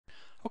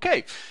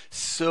Okay,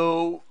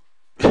 so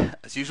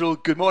as usual,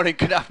 good morning,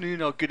 good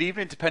afternoon, or good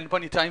evening, depending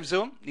upon your time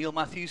zone. Neil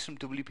Matthews from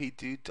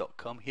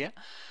WPDude.com here,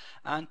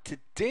 and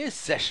today's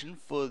session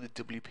for the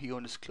WP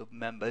Owners Club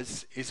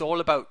members is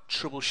all about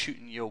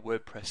troubleshooting your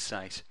WordPress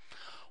site.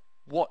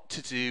 What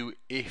to do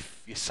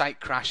if your site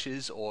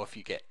crashes, or if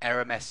you get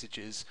error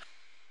messages,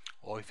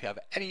 or if you have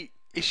any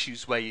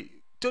issues where you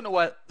don't know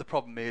what the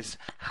problem is.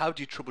 How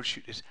do you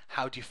troubleshoot it?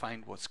 How do you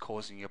find what's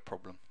causing your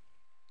problem?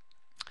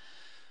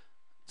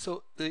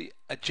 So the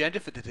agenda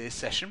for today's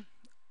session,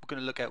 we're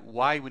going to look at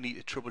why we need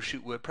to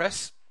troubleshoot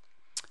WordPress.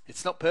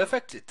 It's not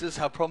perfect, it does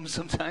have problems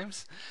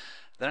sometimes.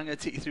 Then I'm going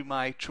to take you through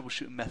my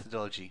troubleshooting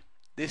methodology.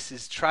 This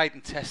is tried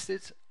and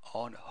tested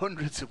on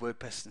hundreds of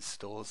WordPress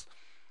installs.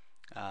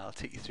 I'll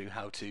take you through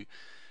how to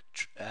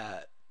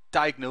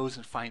diagnose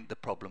and find the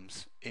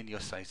problems in your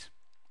site.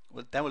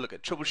 Then we'll look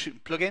at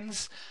troubleshooting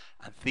plugins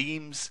and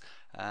themes,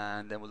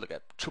 and then we'll look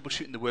at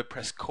troubleshooting the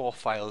WordPress core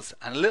files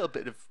and a little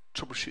bit of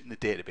troubleshooting the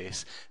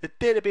database. The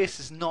database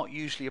is not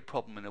usually a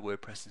problem in a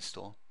WordPress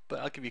install, but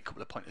I'll give you a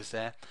couple of pointers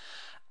there.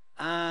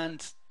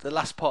 And the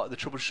last part of the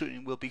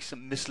troubleshooting will be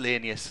some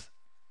miscellaneous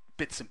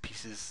bits and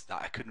pieces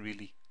that I couldn't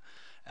really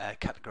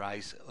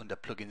categorize under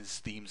plugins,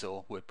 themes,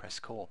 or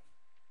WordPress core.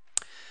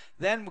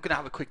 Then we're going to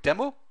have a quick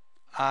demo.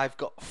 I've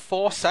got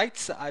 4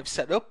 sites that I've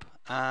set up,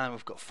 and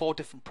we've got 4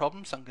 different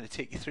problems I'm going to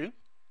take you through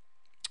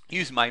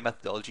using my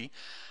methodology,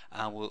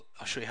 and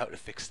I'll show you how to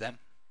fix them.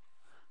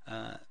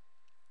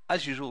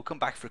 As usual, we'll come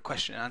back for a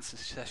question and answer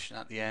session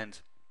at the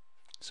end,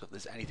 so if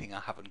there's anything I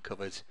haven't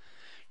covered,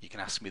 you can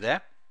ask me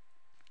there.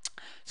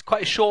 It's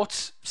quite a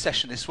short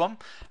session, this one,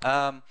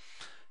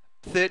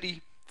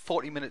 30-40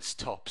 minutes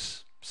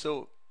tops.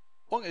 So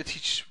what I'm going to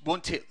teach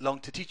won't take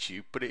long to teach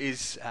you, but it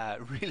is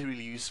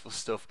really useful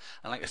stuff,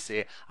 and like I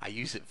say, I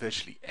use it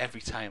virtually every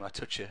time I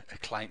touch a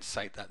client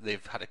site that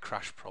they've had a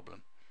crash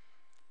problem.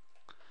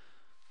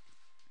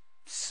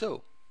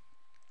 So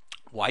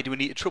why do we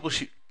need to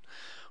troubleshoot?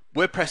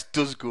 WordPress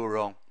does go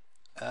wrong.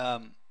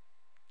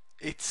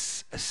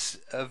 It's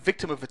a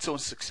victim of its own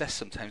success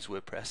sometimes,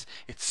 WordPress.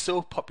 It's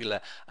so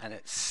popular and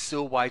it's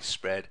so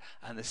widespread,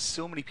 and there's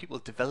so many people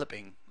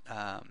developing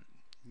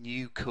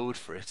new code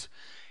for it.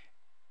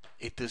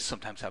 It does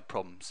sometimes have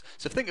problems.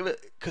 So think of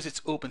it, because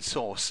it's open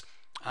source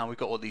and we've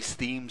got all these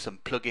themes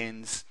and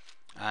plugins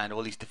and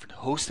all these different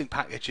hosting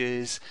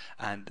packages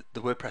and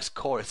the WordPress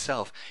core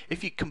itself.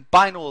 If you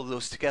combine all of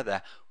those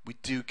together, we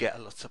do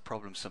get lots of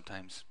problems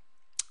sometimes.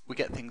 We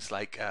get things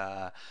like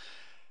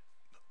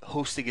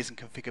hosting isn't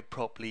configured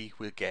properly.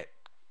 We'll get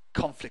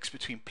conflicts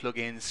between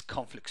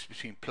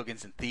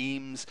plugins and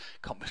themes,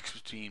 conflicts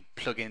between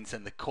plugins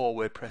and the core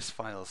WordPress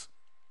files.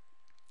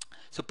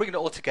 So bringing it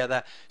all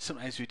together,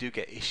 sometimes we do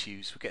get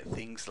issues. We get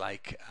things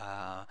like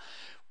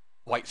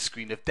white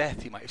screen of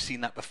death. You might have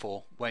seen that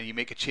before, when you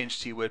make a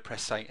change to your WordPress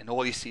site and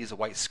all you see is a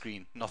white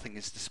screen, nothing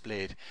is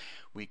displayed.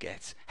 We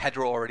get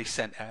header already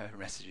sent error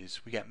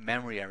messages, we get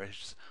memory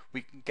errors,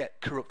 we can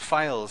get corrupt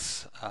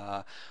files,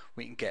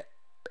 we can get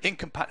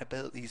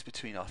incompatibilities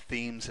between our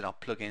themes and our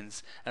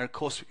plugins, and of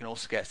course we can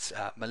also get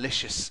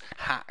malicious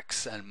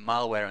hacks and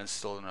malware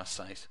installed on our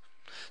site.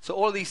 So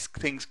all these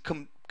things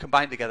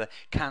combined together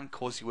can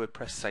cause your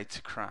WordPress site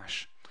to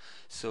crash.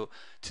 So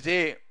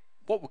today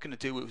what we're going to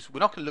do is, we're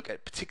not going to look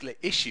at particular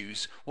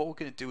issues. What we're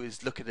going to do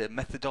is look at a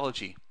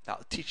methodology that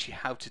will teach you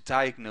how to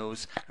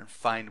diagnose and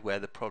find where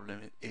the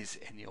problem is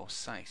in your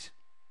site.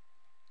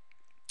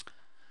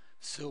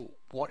 So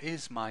what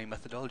is my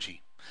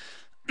methodology?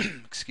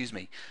 Excuse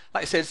me.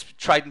 Like I said, it's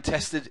tried and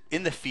tested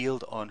in the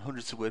field on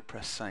hundreds of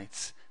WordPress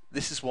sites.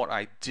 This is what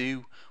I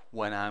do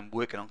when I'm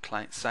working on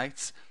client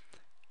sites.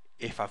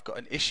 If I've got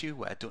an issue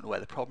where I don't know where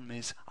the problem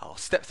is, I'll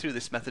step through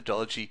this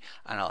methodology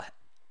and I'll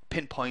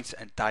pinpoint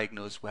and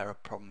diagnose where a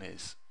problem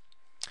is.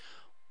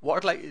 What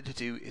I'd like you to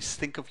do is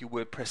think of your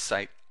WordPress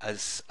site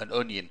as an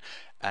onion,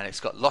 and it's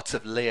got lots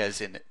of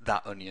layers in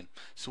that onion.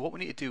 So what we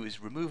need to do is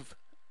remove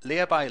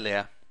layer by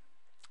layer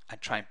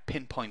and try and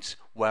pinpoint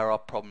where our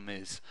problem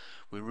is.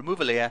 We remove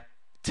a layer,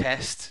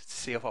 test to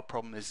see if our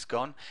problem is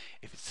gone.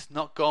 If it's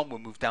not gone, we'll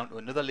move down to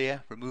another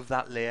layer, remove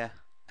that layer,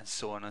 and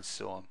so on and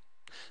so on.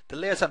 The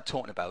layers I'm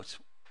talking about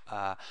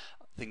are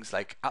things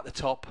like at the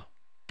top,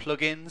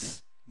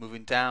 plugins.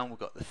 Moving down, we've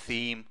got the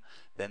theme,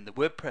 then the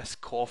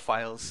WordPress core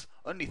files.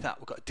 Underneath that,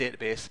 we've got a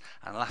database,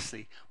 and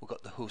lastly, we've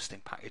got the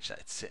hosting package that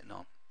it's sitting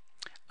on.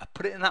 I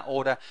put it in that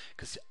order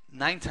because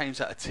 9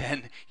 times out of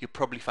 10 you'll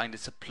probably find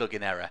it's a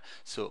plugin error.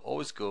 So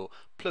always go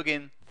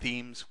plugin,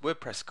 themes,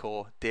 WordPress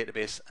core,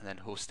 database, and then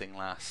hosting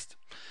last.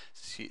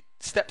 So you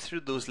step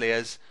through those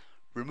layers,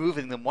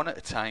 removing them one at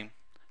a time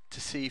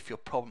to see if your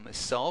problem is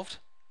solved.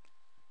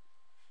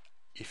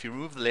 If you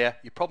remove the layer,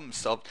 your problem is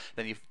solved,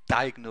 then you've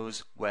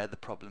diagnosed where the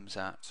problem's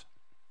at.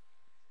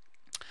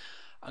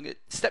 I'm going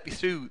to step you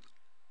through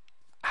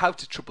how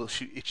to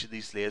troubleshoot each of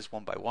these layers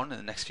one by one in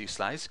the next few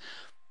slides.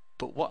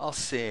 But what I'll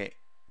say,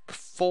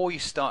 before you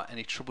start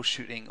any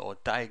troubleshooting or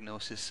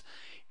diagnosis,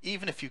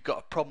 even if you've got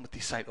a problem with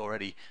your site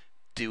already,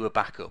 do a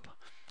backup.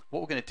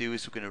 what we're going to do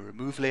is we're going to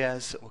remove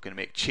layers, we're going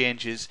to make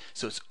changes,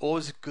 so it's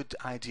always a good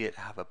idea to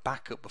have a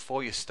backup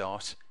before you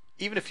start.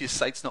 Even if your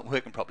site's not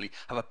working properly,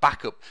 have a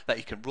backup that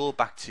you can roll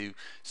back to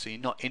so you're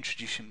not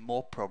introducing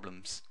more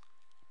problems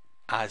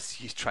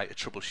as you try to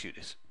troubleshoot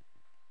it.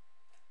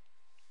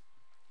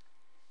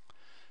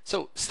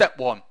 So step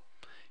one,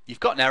 you've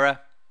got an error.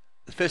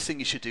 The first thing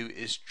you should do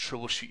is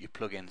troubleshoot your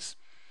plugins.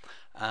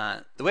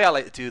 The way I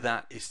like to do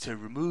that is to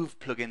remove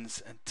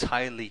plugins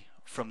entirely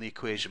from the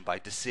equation by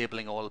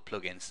disabling all the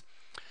plugins.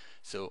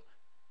 So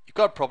you've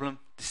got a problem,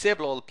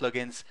 disable all the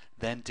plugins,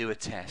 then do a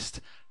test.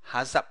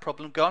 Has that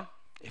problem gone?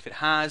 If it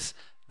has,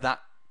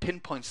 that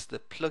pinpoints the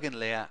plugin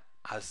layer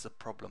as the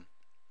problem.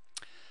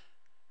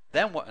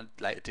 Then what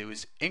I'd like to do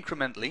is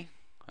incrementally,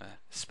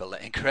 spell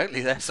that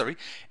incorrectly there, sorry,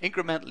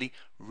 incrementally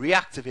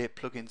reactivate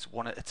plugins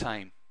one at a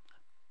time.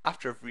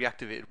 After I've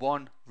reactivated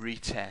one,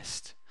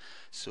 retest.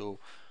 So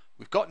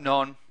we've got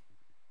none,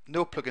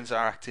 no plugins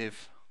are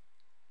active,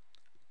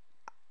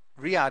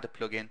 re-add a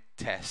plugin,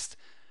 test,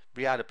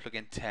 re-add a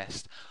plugin,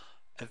 test.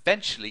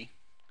 Eventually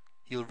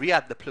you'll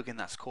re-add the plugin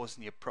that's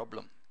causing you a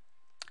problem,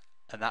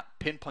 and that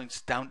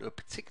pinpoints down to a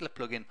particular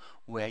plugin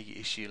where your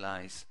issue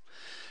lies.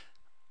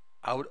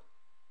 I would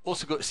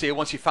also go to say,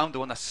 once you've found the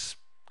one that's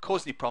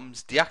causing you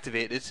problems,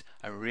 deactivate it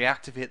and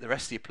reactivate the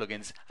rest of your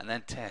plugins and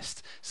then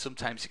test.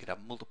 Sometimes you could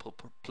have multiple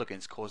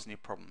plugins causing you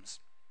problems.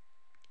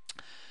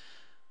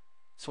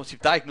 So once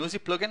you've diagnosed your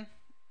plugin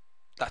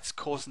that's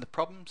causing the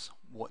problems,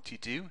 what do you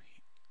do?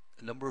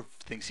 A number of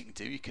things you can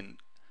do. You can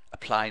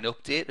apply an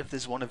update if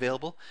there's one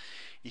available.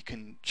 You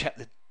can check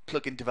the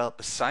plugin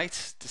developer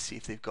site to see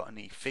if they've got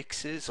any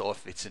fixes or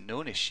if it's a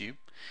known issue.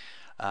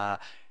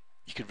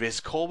 You could raise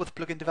a call with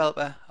the plugin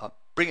developer,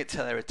 bring it to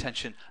their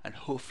attention, and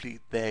hopefully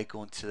they're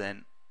going to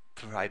then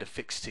provide a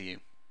fix to you.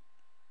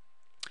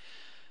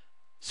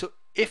 So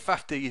if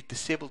after you've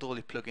disabled all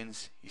your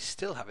plugins you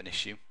still have an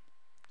issue,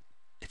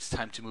 it's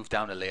time to move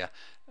down a layer.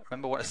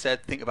 Remember what I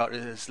said, think about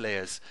it as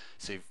layers.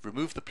 So you've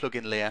removed the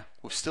plugin layer,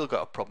 we've still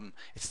got a problem,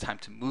 it's time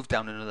to move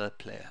down another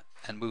layer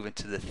and move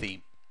into the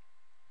theme.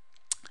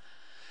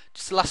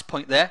 Just the last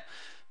point there,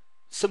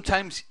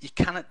 sometimes you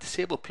cannot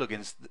disable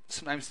plugins.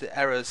 Sometimes the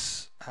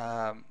errors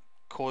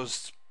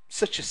cause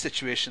such a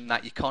situation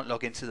that you can't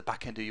log into the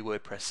back end of your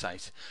WordPress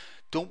site.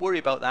 Don't worry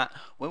about that.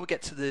 When we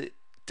get to the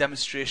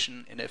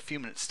demonstration in a few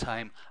minutes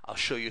time, I'll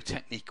show you a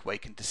technique where you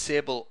can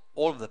disable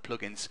all of the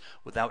plugins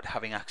without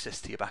having access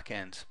to your back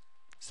end.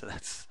 So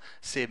that's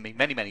saved me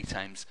many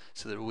times,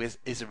 so there always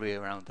is a way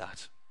around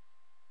that.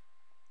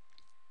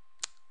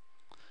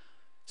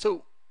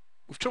 So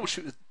we've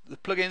troubleshooted the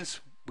plugins,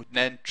 we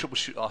then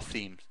troubleshoot our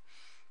theme.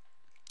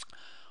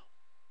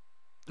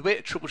 The way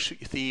to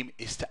troubleshoot your theme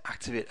is to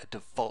activate a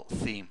default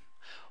theme.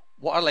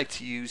 What I like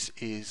to use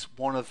is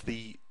one of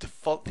the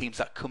default themes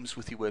that comes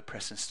with your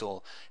WordPress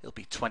install. It'll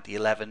be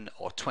 2011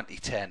 or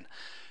 2010.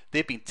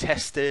 They've been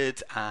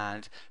tested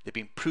and they've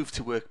been proved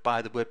to work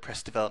by the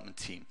WordPress development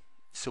team.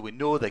 So we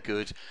know they're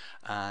good,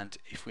 and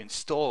if we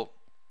install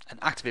and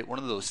activate one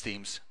of those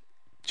themes,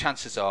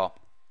 chances are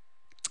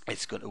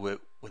it's going to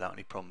work without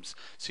any problems.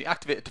 So you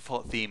activate a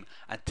default theme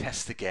and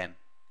test again.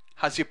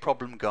 Has your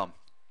problem gone?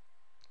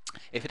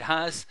 If it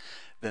has,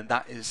 then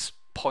that is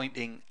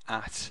pointing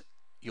at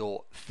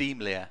your theme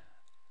layer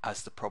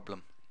as the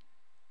problem.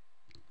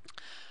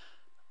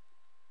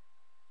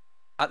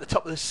 At the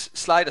top of this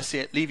slide I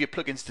say leave your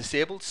plugins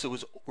disabled, so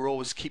we're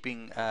always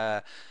keeping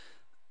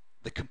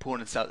the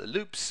components out of the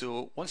loop.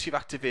 So once you've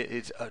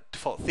activated a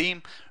default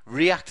theme,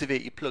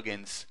 reactivate your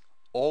plugins.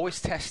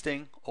 Always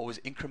testing, always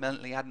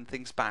incrementally adding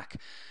things back.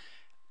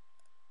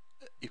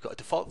 You've got a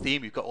default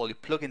theme, you've got all your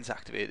plugins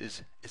activated.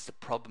 Is the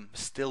problem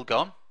still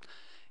gone?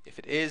 If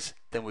it is,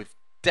 then we've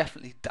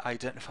definitely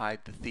identified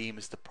the theme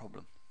as the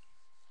problem.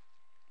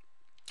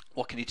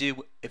 What can you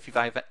do if you've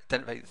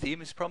identified the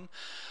theme as a problem?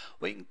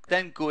 Well, you can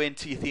then go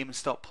into your theme and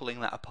start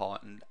pulling that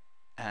apart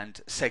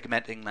and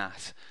segmenting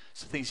that.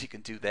 So things you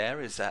can do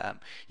there is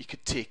you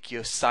could take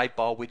your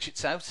sidebar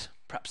widgets out.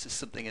 Perhaps there's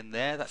something in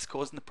there that's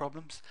causing the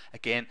problems.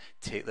 Again,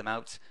 take them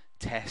out,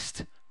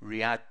 test,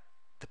 re-add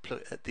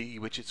the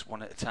widgets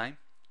one at a time.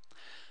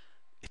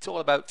 It's all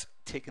about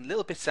taking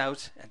little bits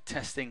out and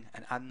testing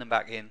and adding them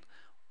back in,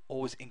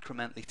 always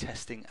incrementally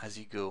testing as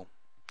you go.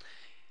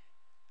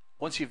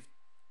 Once you've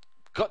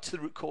got to the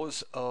root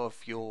cause of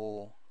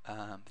your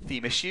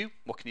theme issue,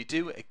 what can you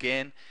do?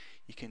 Again,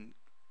 you can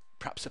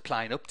perhaps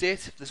apply an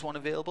update if there's one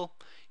available.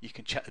 You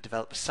can check the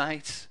developer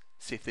site,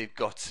 see if they've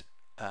got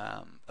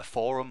a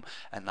forum,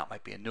 and that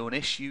might be a known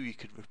issue. You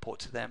could report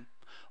to them,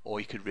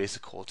 or you could raise a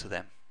call to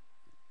them.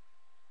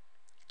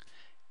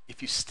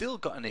 If you've still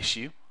got an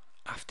issue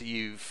after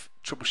you've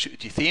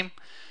troubleshooted your theme,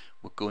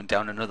 we're going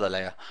down another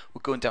layer.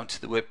 We're going down to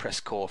the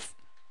WordPress core.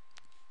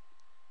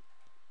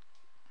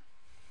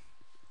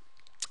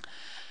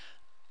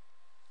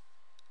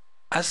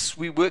 As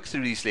we work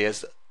through these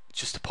layers,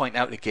 just to point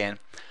out again,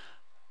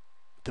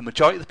 the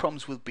majority of the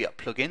problems will be at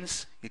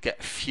plugins. You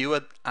get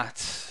fewer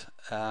at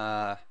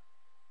the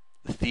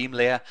theme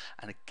layer,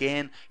 and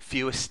again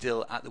fewer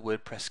still at the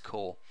WordPress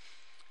core.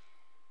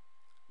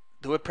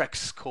 the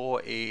WordPress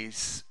core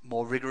is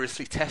more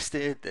rigorously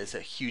tested. There's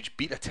a huge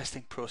beta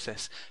testing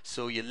process,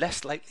 so you're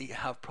less likely to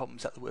have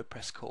problems at the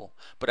WordPress core.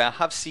 But I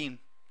have seen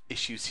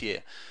issues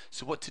here.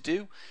 So what to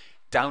do?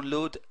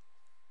 Download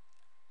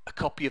a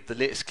copy of the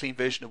latest clean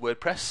version of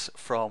WordPress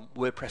from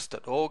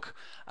wordpress.org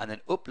and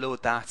then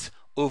upload that,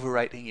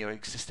 overwriting your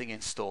existing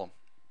install.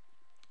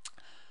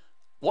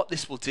 What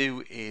this will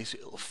do is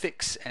it will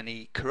fix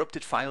any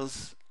corrupted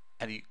files,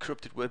 any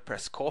corrupted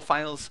WordPress core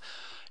files.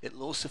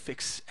 It'll also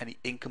fix any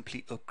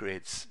incomplete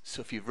upgrades.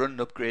 So if you've run an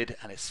upgrade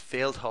and it's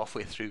failed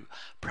halfway through,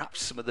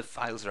 perhaps some of the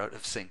files are out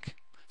of sync.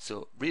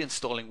 So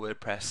reinstalling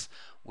WordPress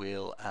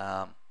will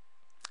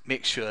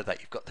make sure that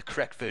you've got the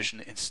correct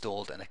version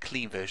installed and a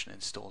clean version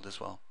installed as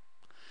well.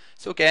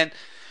 So again,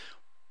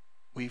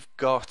 we've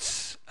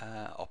got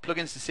our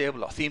plugins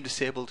disabled, our theme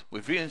disabled.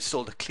 We've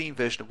reinstalled a clean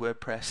version of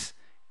WordPress.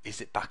 Is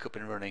it back up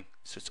and running?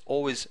 So it's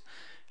always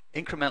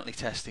incrementally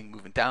testing,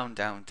 moving down,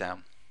 down,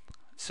 down.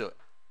 So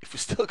if we've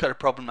still got a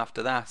problem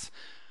after that,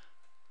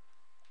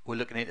 we're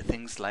looking into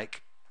things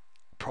like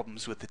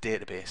problems with the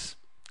database.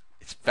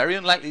 It's very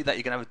unlikely that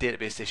you're going to have a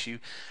database issue.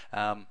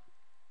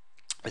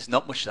 There's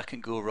not much that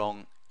can go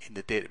wrong in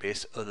the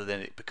database other than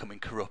it becoming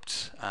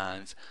corrupt,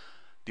 and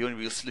the only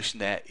real solution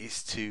there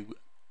is to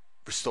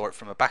restore it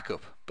from a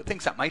backup. But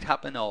things that might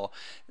happen, or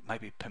it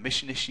might be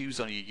permission issues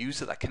on your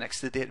user that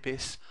connects to the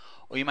database,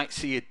 or you might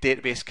see a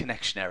database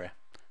connection error.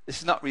 This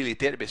is not really a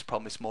database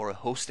problem, it's more a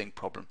hosting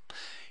problem.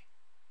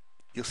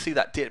 You'll see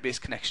that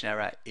database connection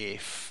error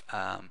if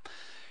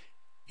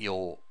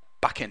your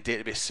backend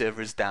database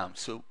server is down.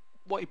 So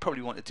what you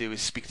probably want to do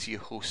is speak to your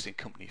hosting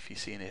company if you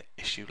see an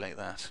issue like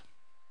that.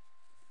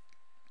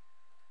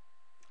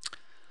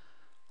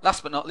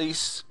 Last but not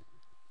least,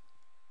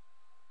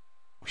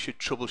 we should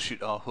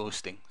troubleshoot our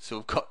hosting. So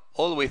we've got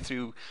all the way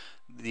through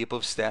the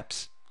above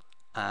steps,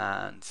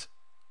 and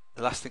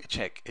the last thing to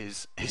check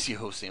is your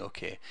hosting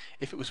okay?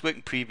 If it was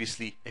working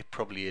previously, it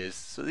probably is.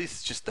 So this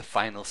is just the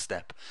final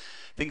step.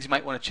 Things you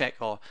might want to check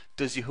are,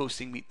 does your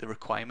hosting meet the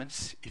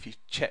requirements? If you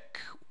check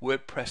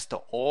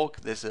wordpress.org,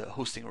 there's a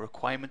hosting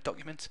requirement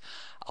document.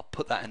 I'll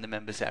put that in the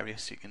members area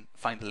so you can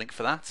find the link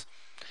for that.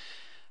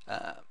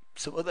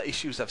 Some other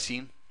issues I've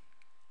seen,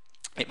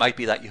 it might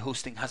be that your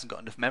hosting hasn't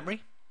got enough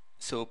memory.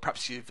 So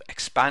perhaps you've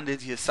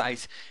expanded your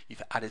site,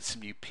 you've added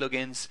some new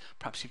plugins,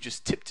 perhaps you've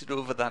just tipped it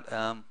over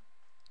that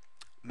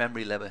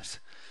memory limit. So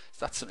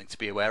that's something to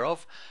be aware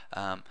of.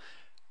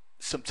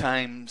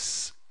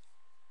 Sometimes,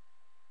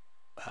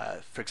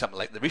 for example,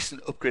 like the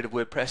recent upgrade of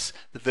WordPress,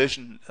 the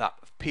version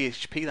of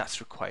PHP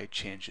that's required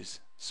changes.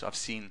 So I've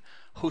seen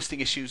hosting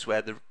issues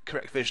where the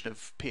correct version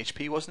of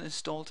PHP wasn't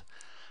installed.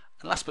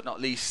 And last but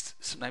not least,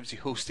 sometimes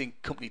your hosting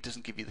company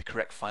doesn't give you the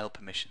correct file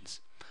permissions.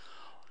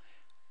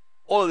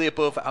 All of the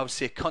above, I would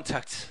say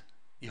contact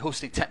your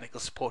hosting technical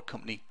support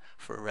company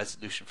for a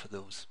resolution for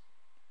those.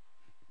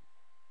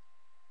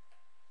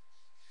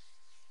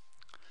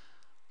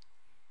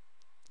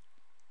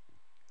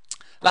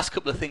 Last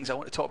couple of things I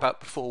want to talk about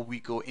before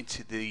we go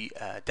into the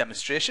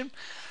demonstration,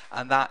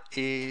 and that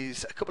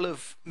is a couple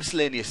of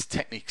miscellaneous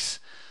techniques.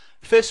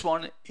 The first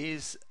one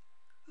is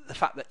the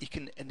fact that you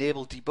can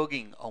enable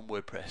debugging on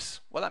WordPress.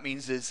 What that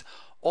means is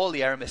all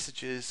the error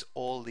messages,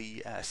 all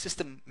the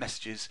system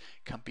messages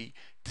can be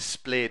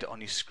displayed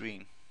on your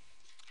screen.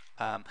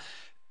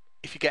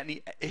 If you get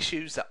any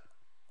issues that,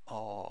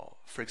 or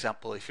for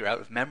example, if you're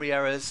out of memory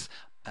errors,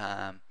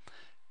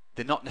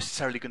 they're not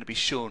necessarily going to be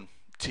shown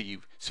to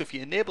you. So if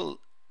you enable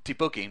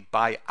debugging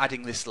by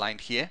adding this line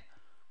here,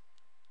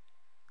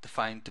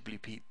 define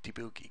wp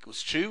debug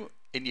equals true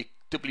in your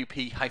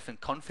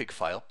wp-config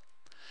file,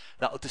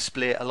 that'll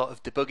display a lot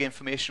of debug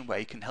information where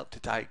you can help to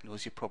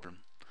diagnose your problem.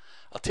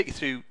 I'll take you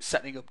through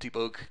setting up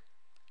debug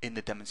in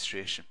the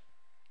demonstration.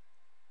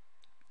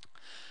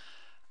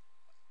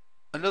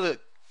 Another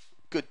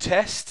good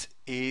test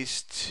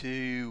is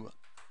to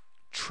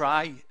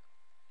try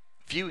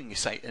viewing your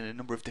site in a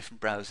number of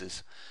different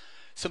browsers.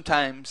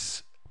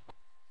 Sometimes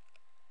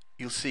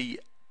you'll see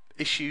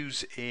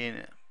issues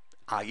in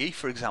IE,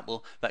 for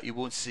example, that you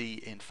won't see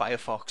in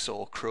Firefox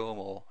or Chrome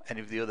or any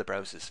of the other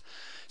browsers.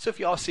 So if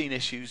you are seeing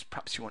issues,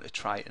 perhaps you want to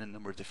try it in a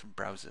number of different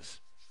browsers.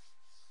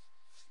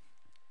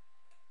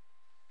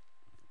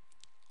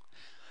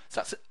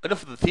 So that's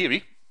enough of the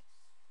theory.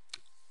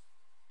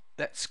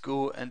 Let's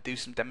go and do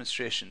some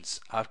demonstrations.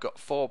 I've got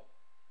 4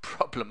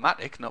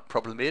 problematic, not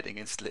problemating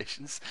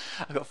installations.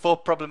 I've got 4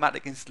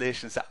 problematic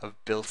installations that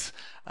I've built,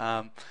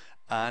 and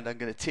I'm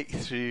going to take you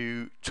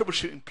through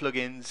troubleshooting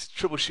plugins,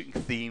 troubleshooting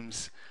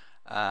themes,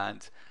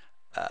 and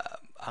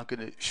I'm going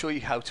to show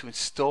you how to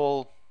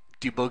install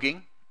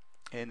debugging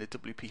in the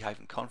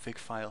wp-config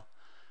file.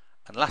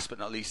 And last but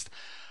not least,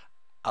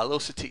 I'll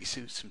also take you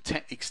through some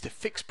techniques to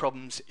fix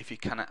problems if you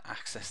cannot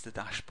access the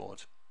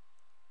dashboard.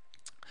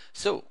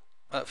 So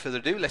without further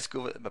ado, let's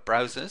go over to my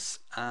browsers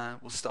and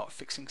we'll start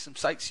fixing some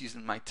sites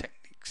using my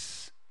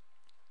techniques.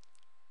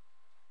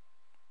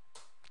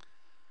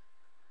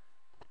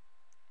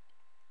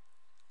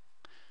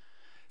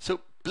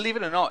 So believe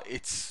it or not,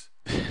 it's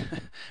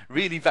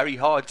really very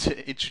hard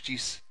to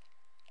introduce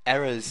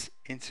errors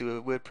into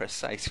a WordPress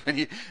site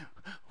when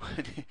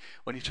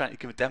when you're trying to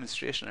give a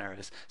demonstration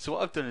errors. So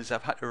what I've done is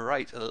I've had to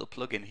write a little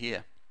plugin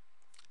here.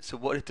 So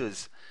what it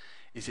does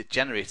is it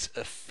generates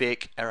a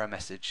fake error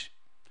message.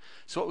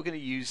 So what we're going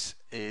to use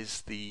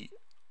is the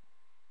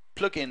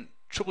plugin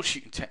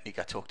troubleshooting technique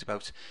I talked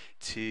about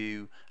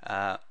to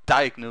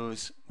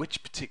diagnose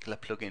which particular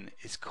plugin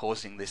is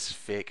causing this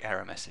fake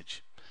error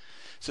message.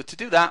 So to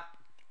do that,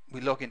 we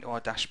log into our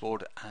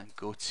dashboard and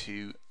go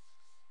to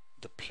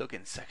the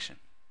plugin section.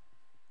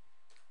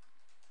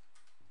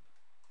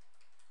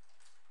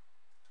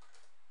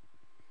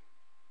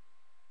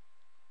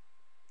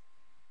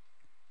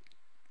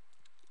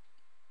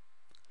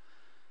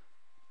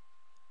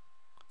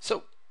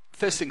 So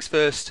first things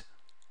first,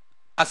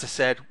 as I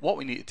said, what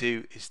we need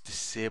to do is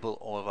disable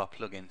all of our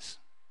plugins.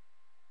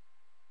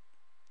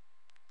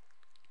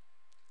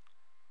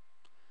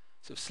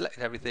 So I've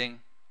selected everything.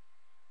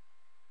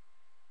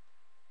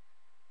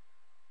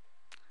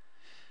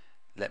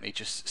 Let me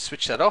just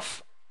switch that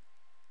off.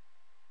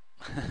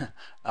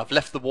 I've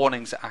left the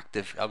warnings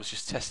active. I was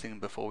just testing them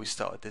before we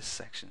started this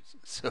section.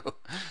 So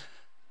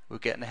we're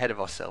getting ahead of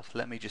ourselves.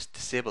 Let me just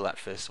disable that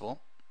first of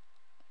all.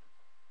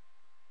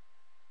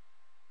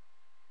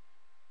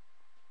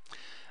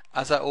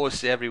 As I always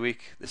say every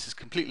week, this is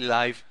completely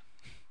live.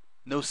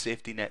 No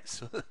safety net,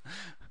 so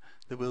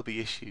there will be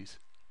issues.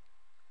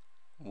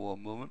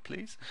 One moment,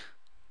 please.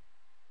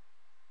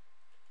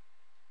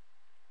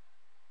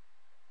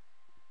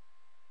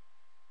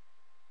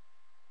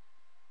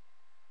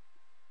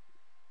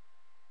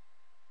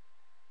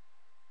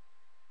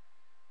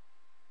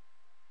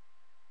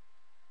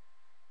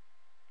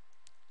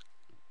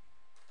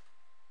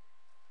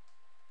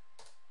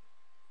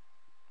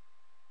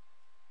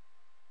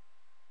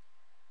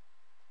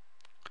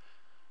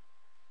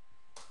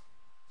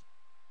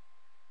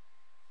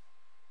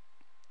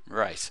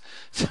 Right,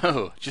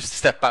 so just a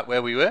step back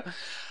where we were.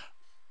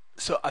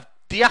 So I've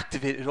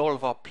deactivated all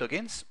of our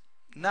plugins.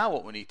 Now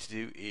what we need to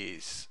do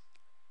is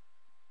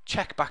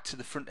check back to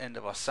the front end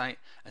of our site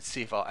and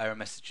see if our error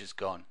message is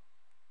gone.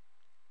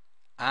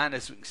 And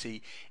as we can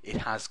see, it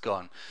has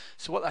gone.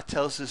 So what that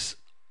tells us,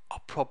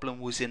 our problem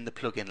was in the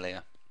plugin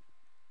layer.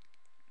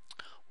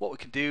 What we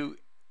can do,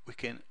 we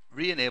can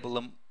re-enable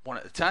them one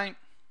at a time.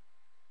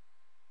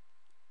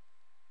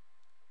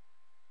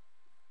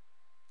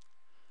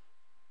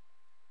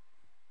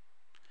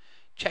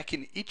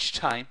 Checking each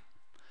time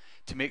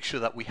to make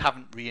sure that we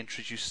haven't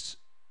reintroduced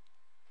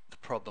the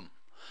problem.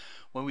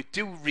 When we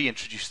do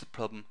reintroduce the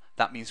problem,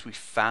 that means we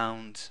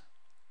found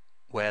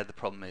where the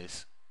problem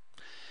is.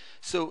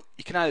 So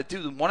you can either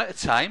do them one at a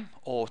time,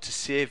 or to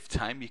save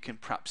time you can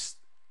perhaps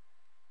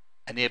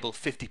enable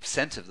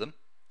 50% of them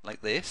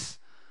like this.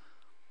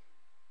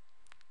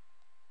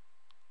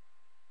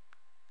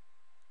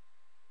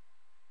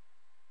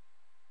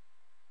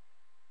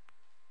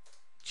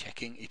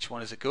 Checking each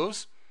one as it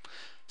goes.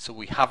 So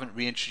we haven't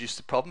reintroduced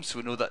the problem, so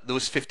we know that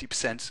those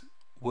 50%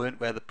 weren't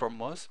where the problem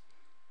was.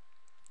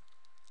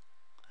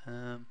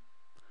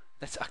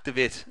 Let's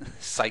activate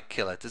Site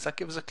Killer. Does that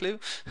give us a clue?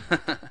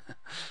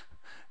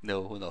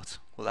 No, we'll not.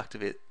 We'll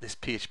activate this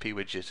PHP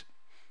widget.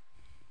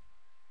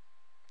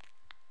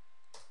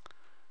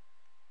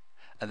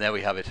 And there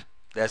we have it.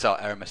 There's our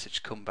error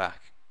message come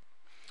back.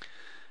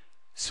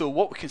 So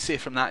what we can say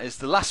from that is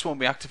the last one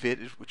we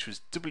activated, which was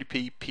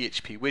WP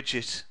PHP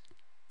widget,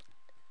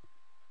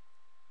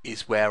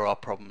 is where our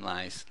problem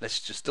lies. Let's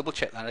just double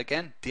check that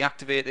again.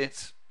 Deactivate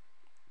it.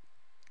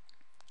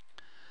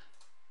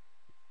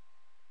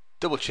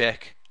 Double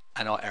check,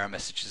 and our error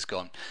message is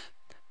gone.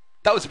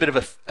 That was a bit of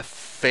a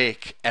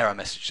fake error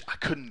message. I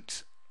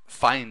couldn't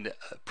find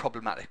a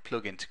problematic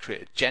plugin to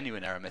create a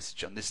genuine error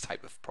message on this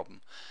type of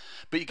problem.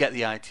 But you get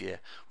the idea.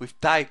 We've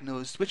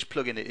diagnosed which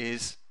plugin it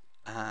is,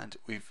 and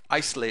we've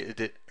isolated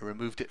it and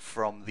removed it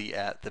from the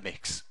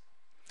mix.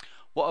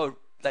 What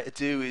I'd like to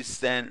do is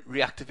then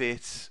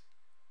reactivate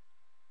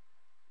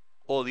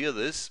all the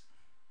others,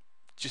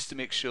 just to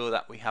make sure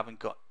that we haven't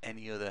got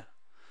any other.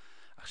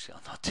 Actually,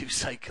 I'll not do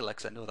Site Killer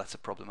because I know that's a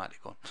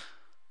problematic one.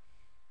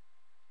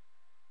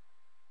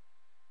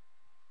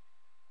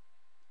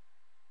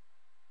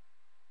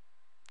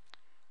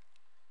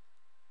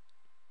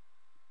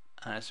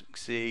 And as we can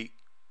see,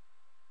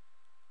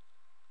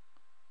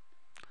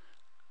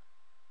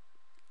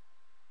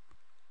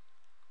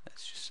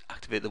 let's just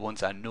activate the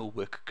ones I know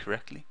work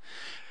correctly.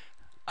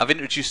 I've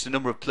introduced a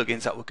number of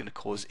plugins that were going to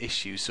cause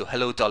issues. So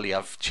Hello Dolly,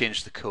 I've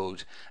changed the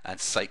code, and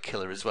Site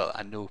Killer as well,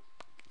 I know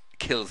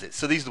kills it.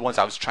 So these are the ones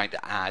I was trying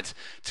to add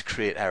to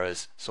create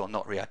errors, so I'll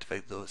not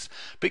reactivate those.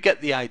 But get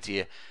the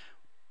idea.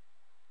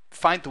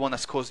 Find the one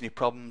that's causing you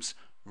problems,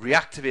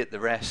 reactivate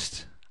the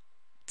rest,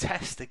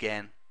 test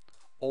again,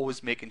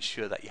 always making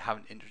sure that you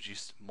haven't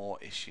introduced more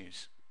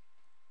issues.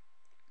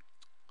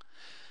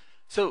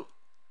 So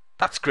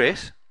that's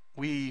great.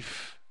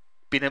 We've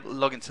been able to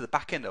log into the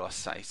back end of our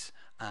site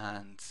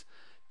and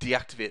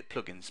deactivate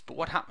plugins. But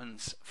what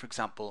happens, for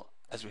example,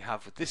 as we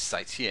have with this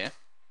site here,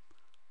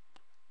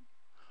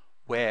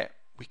 where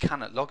we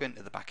cannot log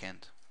into the back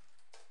end?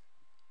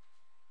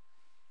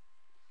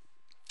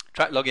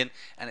 Try to log in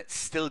and it's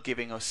still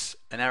giving us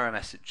an error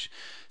message.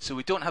 So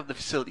we don't have the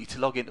facility to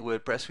log into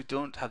WordPress, we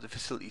don't have the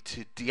facility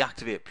to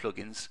deactivate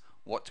plugins.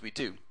 What do we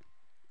do?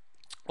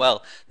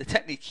 Well, the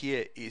technique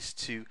here is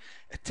to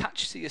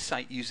attach to your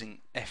site using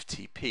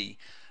FTP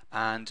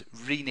and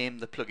rename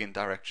the plugin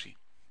directory.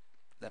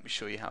 Let me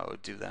show you how I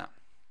would do that.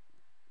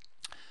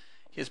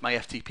 Here's my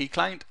FTP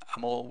client.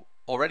 I'm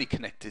already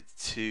connected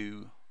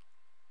to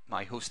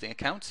my hosting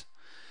account.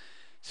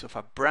 So if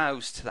I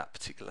browse to that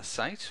particular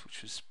site,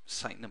 which was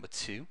site number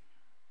 2,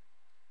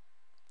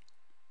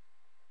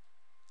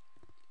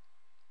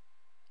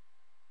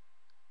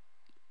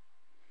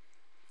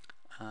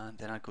 and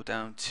then I go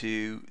down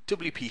to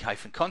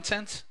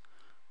WP-content,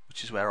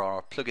 which is where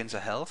our plugins are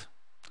held,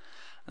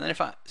 and then if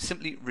I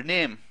simply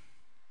rename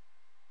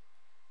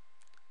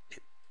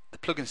the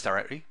plugins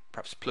directory,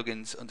 perhaps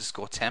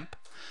plugins_temp,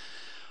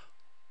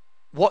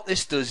 what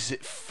this does is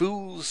it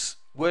fools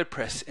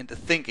WordPress into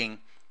thinking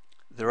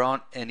there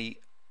aren't any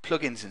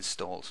plugins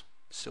installed.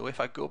 So if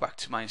I go back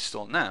to my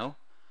install now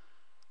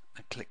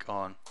and click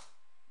on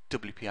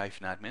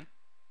WP-admin,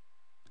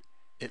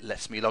 it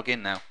lets me log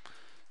in now.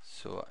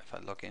 So if I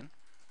log in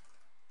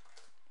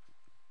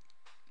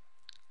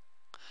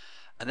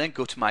and then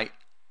go to my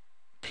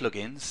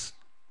plugins,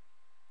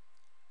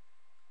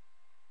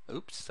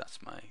 oops, that's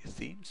my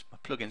themes, my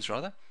plugins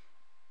rather,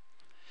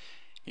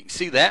 you can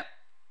see there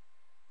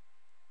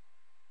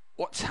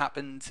what's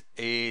happened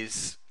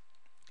is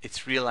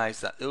it's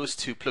realized that those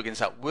 2 plugins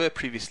that were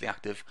previously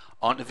active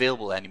aren't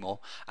available anymore,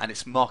 and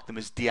it's marked them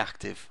as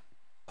deactive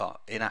or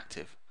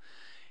inactive.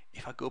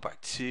 If I go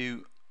back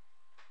to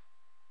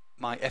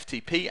my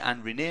FTP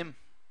and rename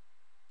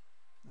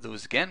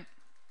those again,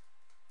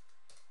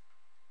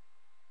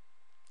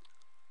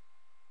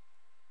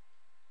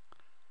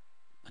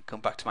 and come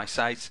back to my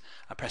site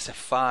and press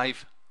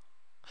F5,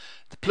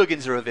 the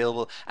plugins are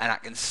available and I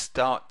can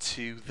start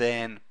to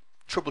then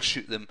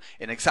troubleshoot them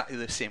in exactly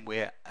the same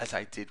way as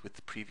I did with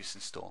the previous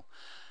install.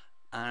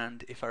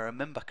 And if I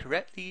remember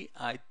correctly,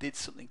 I did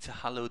something to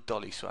Hello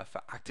Dolly, so if I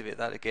activate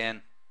that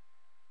again,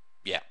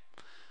 yeah,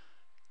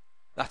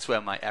 that's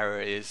where my error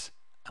is,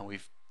 and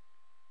we've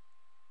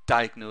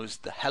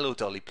diagnosed the Hello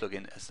Dolly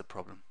plugin as the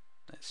problem.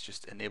 Let's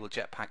just enable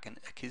Jetpack and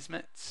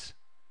Akismet.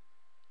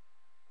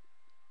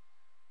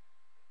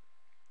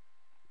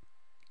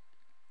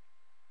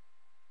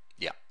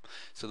 Yeah,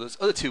 so those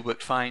other 2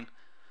 worked fine.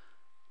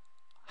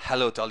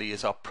 Hello Dolly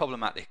is our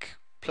problematic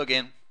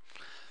plugin.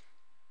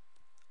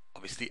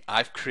 Obviously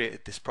I've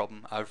created this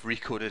problem, I've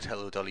recoded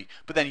Hello Dolly,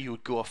 but then you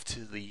would go off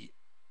to the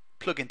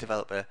plugin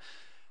developer,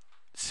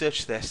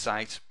 search their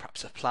site,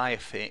 perhaps apply a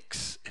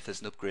fix if there's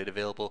an upgrade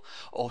available,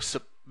 or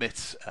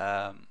submit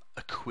a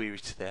query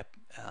to their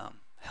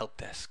help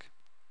desk.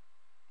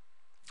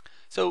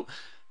 So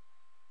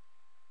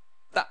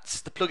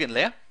that's the plugin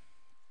layer.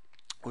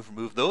 We've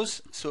removed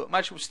those. So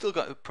imagine we've still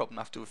got a problem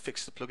after we've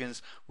fixed the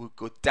plugins. We'll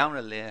go down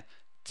a layer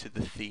to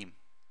the theme.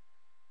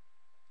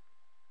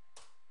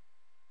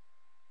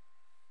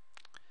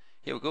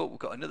 Here we go, we've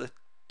got another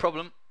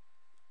problem.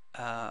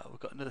 We've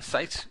got another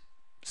site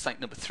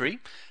number 3.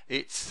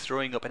 It's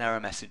throwing up an error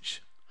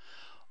message.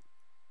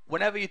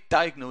 Whenever you're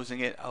diagnosing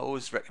it, I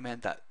always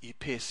recommend that you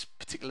pay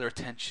particular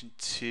attention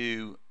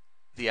to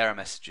the error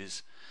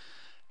messages.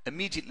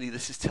 Immediately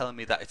this is telling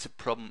me that it's a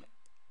problem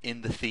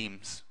in the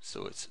themes.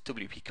 So it's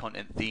WP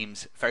content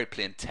themes, very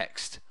plain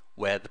text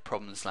where the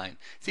problems lie.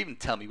 It's even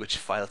telling me which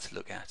file to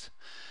look at.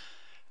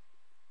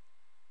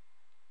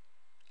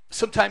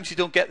 Sometimes you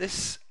don't get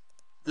this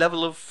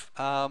level of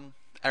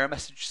error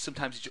message.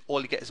 Sometimes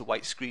all you get is a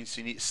white screen,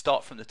 so you need to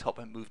start from the top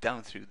and move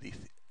down through the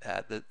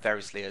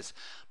various layers.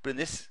 But in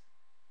this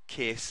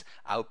case,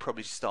 I would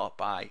probably start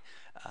by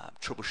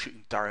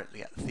troubleshooting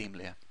directly at the theme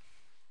layer.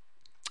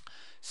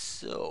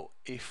 So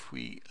if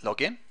we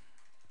log in,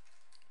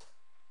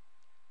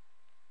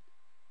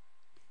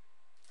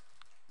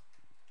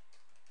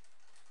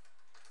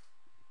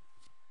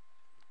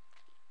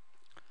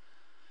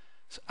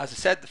 so as I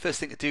said, the first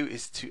thing to do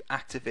is to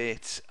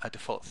activate a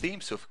default theme.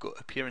 So if we go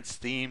Appearance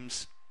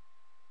Themes,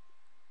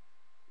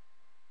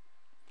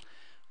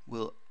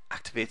 we'll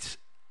activate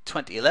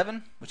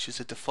 2011, which is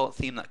a default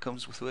theme that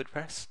comes with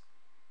WordPress.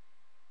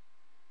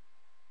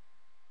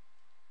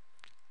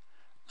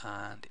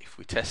 And if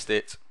we test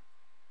it,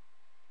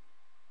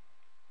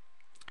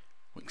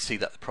 we can see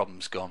that the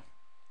problem's gone.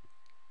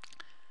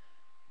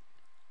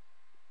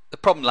 The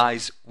problem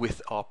lies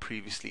with our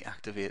previously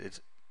activated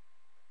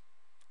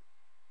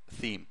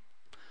theme.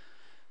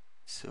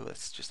 So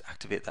let's just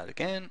activate that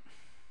again.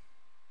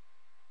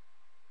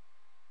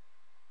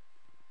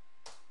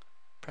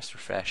 Press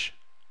refresh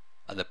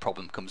and the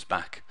problem comes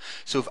back.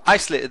 So we've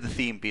isolated the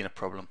theme being a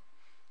problem.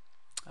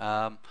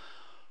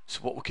 So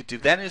what we could do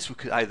then is we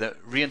could either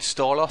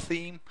reinstall our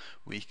theme,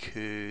 we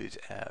could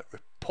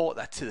report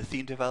that to the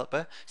theme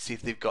developer, see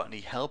if they've got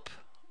any help,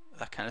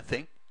 that kind of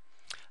thing.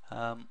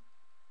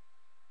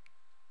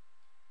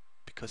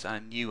 Because I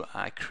knew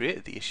I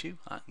created the issue,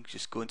 I can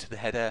just go into the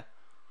header,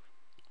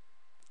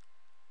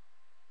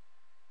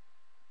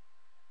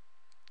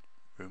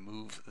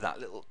 remove that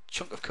little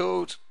chunk of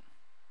code,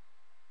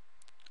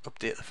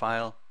 update the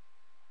file,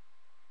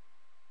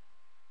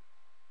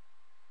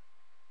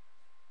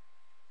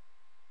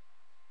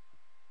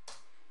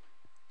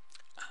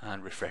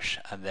 and refresh,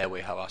 and there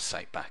we have our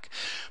site back.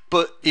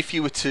 But if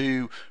you were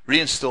to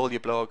reinstall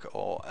your blog,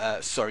 or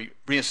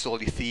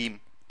reinstall your theme,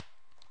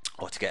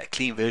 or to get a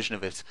clean version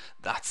of it,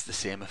 that's the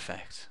same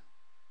effect.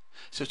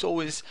 So it's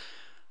always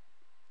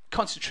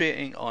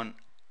concentrating on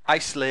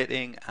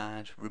isolating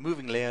and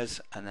removing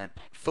layers, and then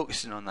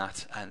focusing on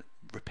that and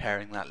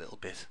repairing that little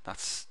bit.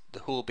 That's the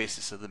whole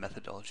basis of the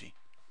methodology.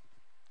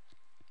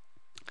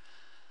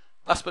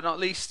 Last but not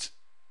least,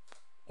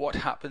 what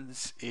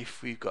happens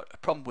if we've got a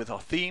problem with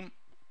our theme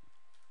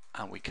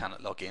and we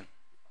cannot log in?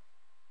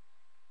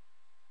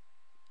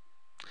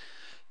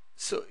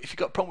 So if you've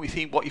got a problem with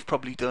your theme, what you've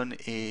probably done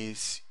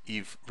is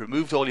you've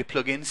removed all your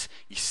plugins,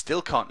 you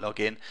still can't log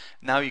in.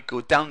 Now you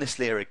go down this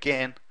layer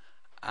again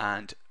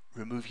and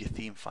remove your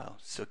theme file.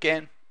 So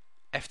again,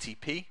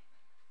 FTP.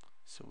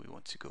 So we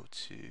want to go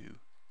to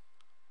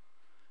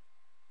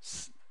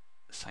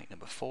site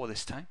number 4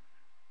 this time.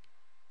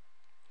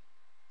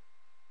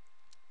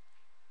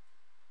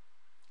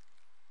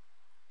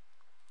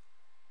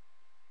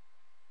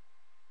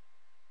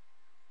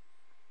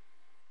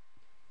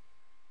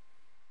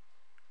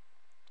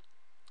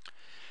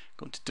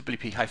 Go into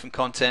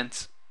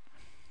WP-content,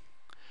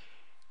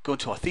 go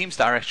into our themes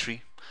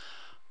directory.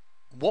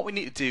 What we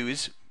need to do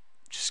is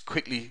just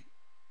quickly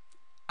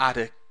add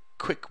a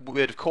quick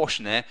word of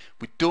caution there.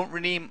 We don't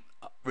rename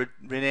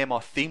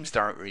our themes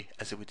directory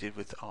as we did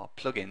with our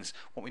plugins.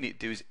 What we need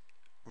to do is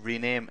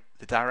rename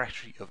the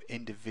directory of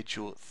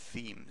individual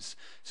themes.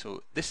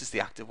 So this is the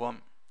active one.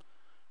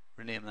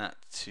 Rename that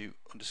to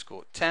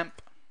 _temp.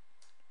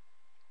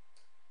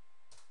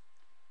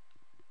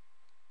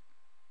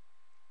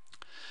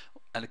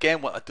 And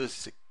again, what it does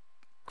is it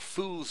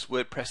fools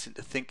WordPress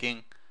into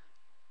thinking,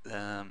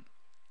 let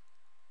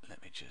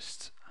me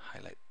just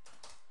highlight,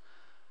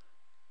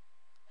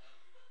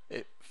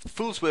 it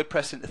fools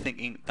WordPress into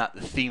thinking that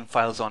the theme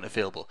files aren't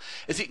available.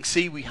 As you can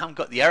see, we haven't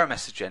got the error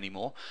message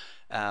anymore.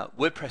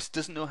 WordPress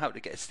doesn't know how to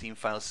get its theme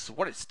files, so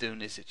what it's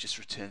doing is it just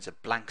returns a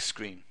blank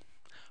screen.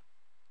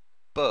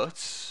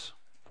 But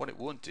what it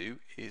won't do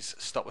is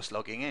stop us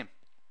logging in.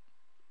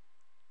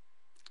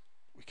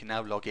 We can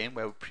now log in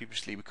where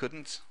previously we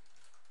couldn't.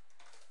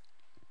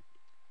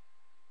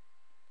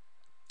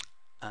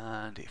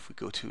 And if we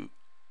go to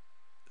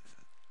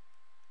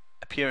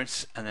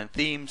appearance and then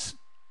themes,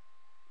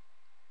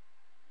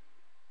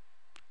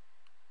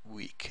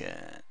 we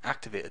can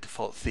activate a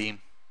default theme.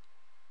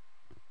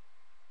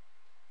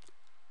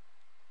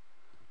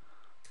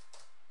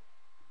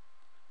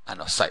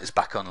 And our site is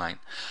back online.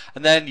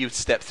 And then you'd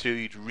step through,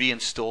 you'd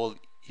reinstall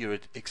your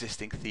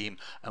existing theme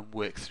and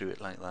work through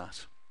it like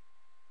that.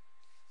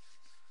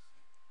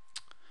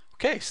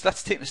 Okay, so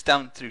that's taken us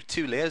down through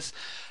 2 layers.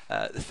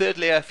 The third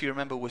layer, if you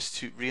remember, was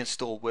to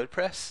reinstall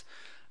WordPress.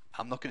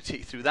 I'm not going to take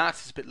you through that,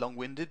 it's a bit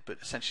long-winded, but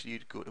essentially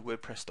you'd go to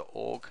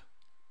wordpress.org,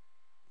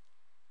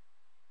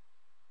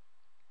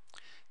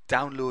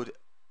 download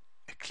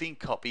a clean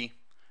copy,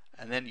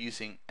 and then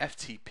using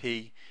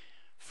FTP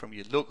from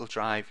your local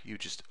drive, you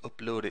just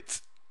upload it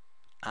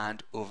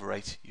and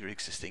overwrite your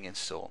existing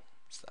install.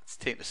 So that's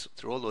taken us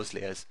through all those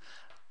layers,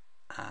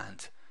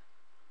 and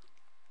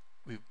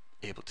we're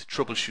able to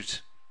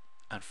troubleshoot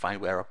and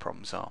find where our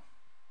problems are.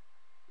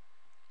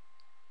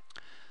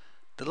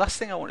 The last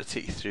thing I want to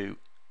take you through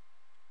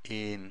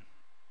in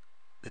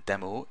the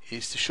demo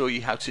is to show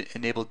you how to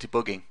enable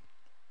debugging.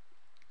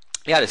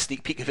 We had a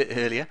sneak peek of it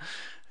earlier,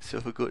 so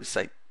if we go to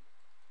site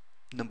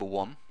number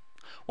 1,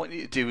 what you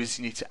need to do is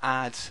you need to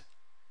add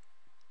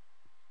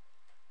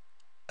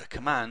a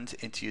command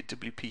into your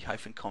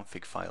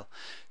wp-config file.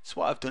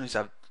 So what I've done is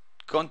I've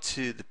gone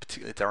to the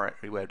particular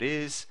directory where it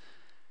is,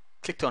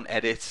 clicked on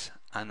edit,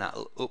 and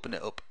that'll open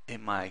it up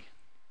in my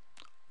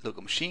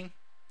local machine.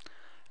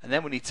 And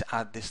then we need to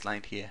add this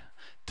line here,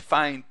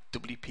 define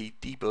wp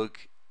debug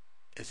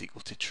is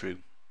equal to true.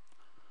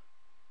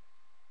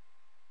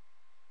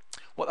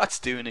 What that's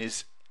doing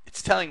is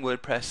it's telling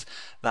WordPress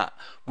that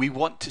we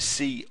want to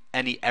see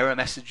any error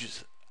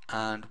messages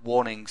and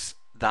warnings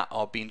that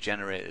are being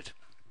generated.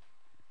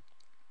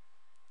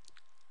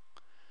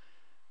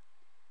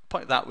 The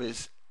point of that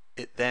was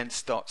it then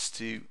starts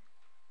to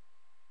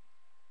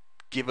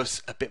give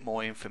us a bit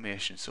more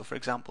information. So for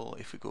example,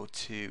 if we go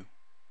to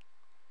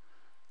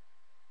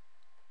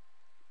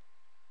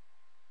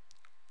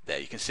there,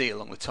 you can see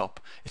along the top,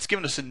 it's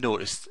given us a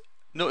notice.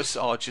 Notice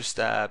are just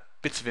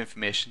bits of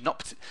information,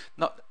 not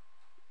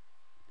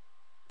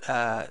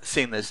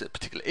saying there's a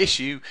particular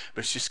issue,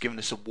 but it's just giving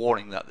us a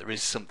warning that there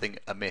is something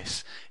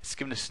amiss. It's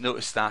giving us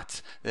notice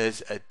that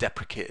there's a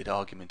deprecated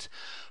argument.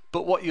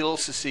 But what you'll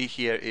also see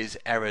here is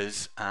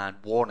errors and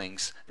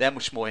warnings. They're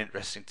much more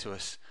interesting to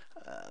us.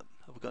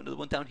 Have we got another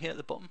one down here at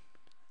the bottom?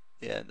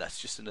 Yeah, that's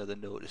just another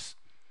notice.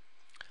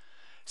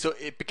 So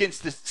it begins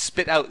to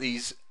spit out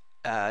these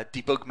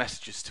debug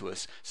messages to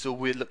us. So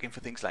we're looking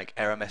for things like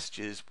error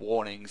messages,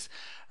 warnings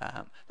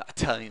that are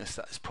telling us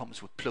that there's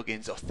problems with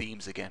plugins or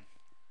themes again.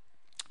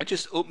 it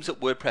just opens up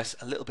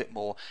WordPress a little bit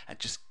more and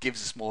just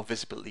gives us more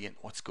visibility in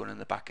what's going on in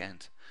the back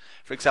end.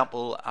 For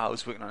example, I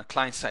was working on a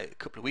client site a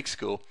couple of weeks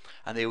ago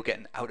and they were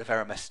getting out of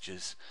error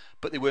messages,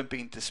 but they weren't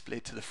being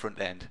displayed to the front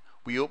end.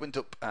 We opened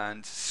up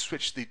and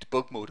switched the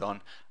debug mode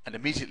on, and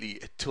immediately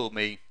it told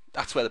me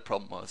that's where the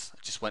problem was.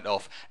 It just went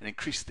off and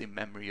increased the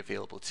memory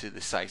available to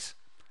the site,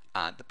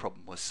 and the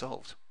problem was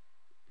solved.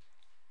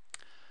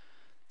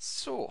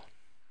 So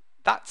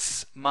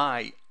that's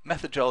my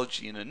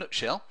methodology in a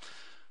nutshell.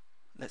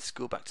 Let's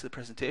go back to the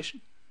presentation.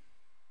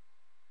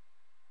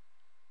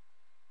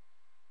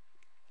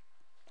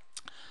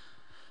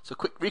 So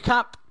quick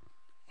recap.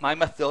 My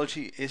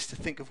methodology is to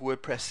think of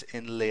WordPress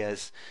in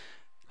layers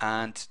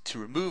and to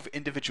remove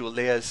individual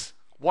layers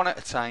one at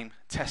a time,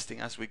 testing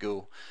as we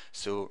go.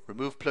 So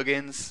remove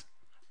plugins,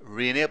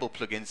 re-enable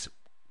plugins,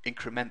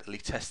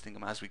 incrementally testing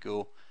them as we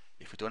go.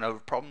 If we don't have a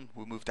problem,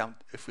 we'll move down.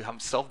 If we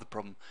haven't solved the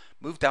problem,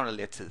 move down a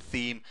layer to the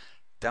theme,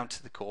 down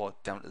to the core,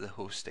 down to the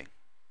hosting.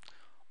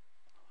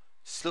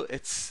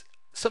 It's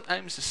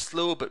sometimes a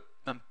slow but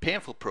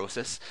painful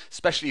process,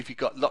 especially if you've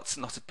got lots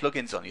and lots of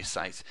plugins on your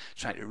site,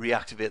 trying to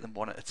reactivate them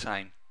one at a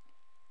time.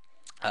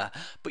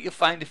 But you'll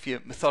find if you're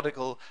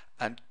methodical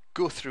and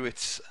go through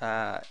it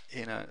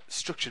in a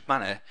structured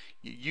manner,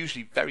 you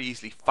usually very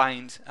easily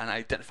find and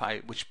identify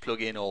which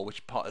plugin or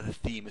which part of the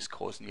theme is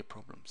causing your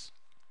problems.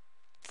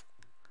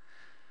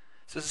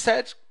 So as I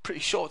said,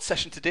 pretty short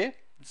session today,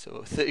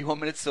 so 31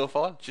 minutes so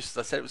far. Just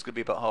as I said, it was going to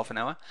be about half an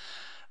hour.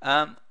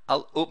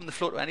 I'll open the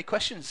floor to any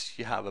questions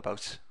you have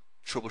about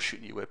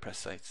troubleshooting your WordPress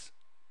sites.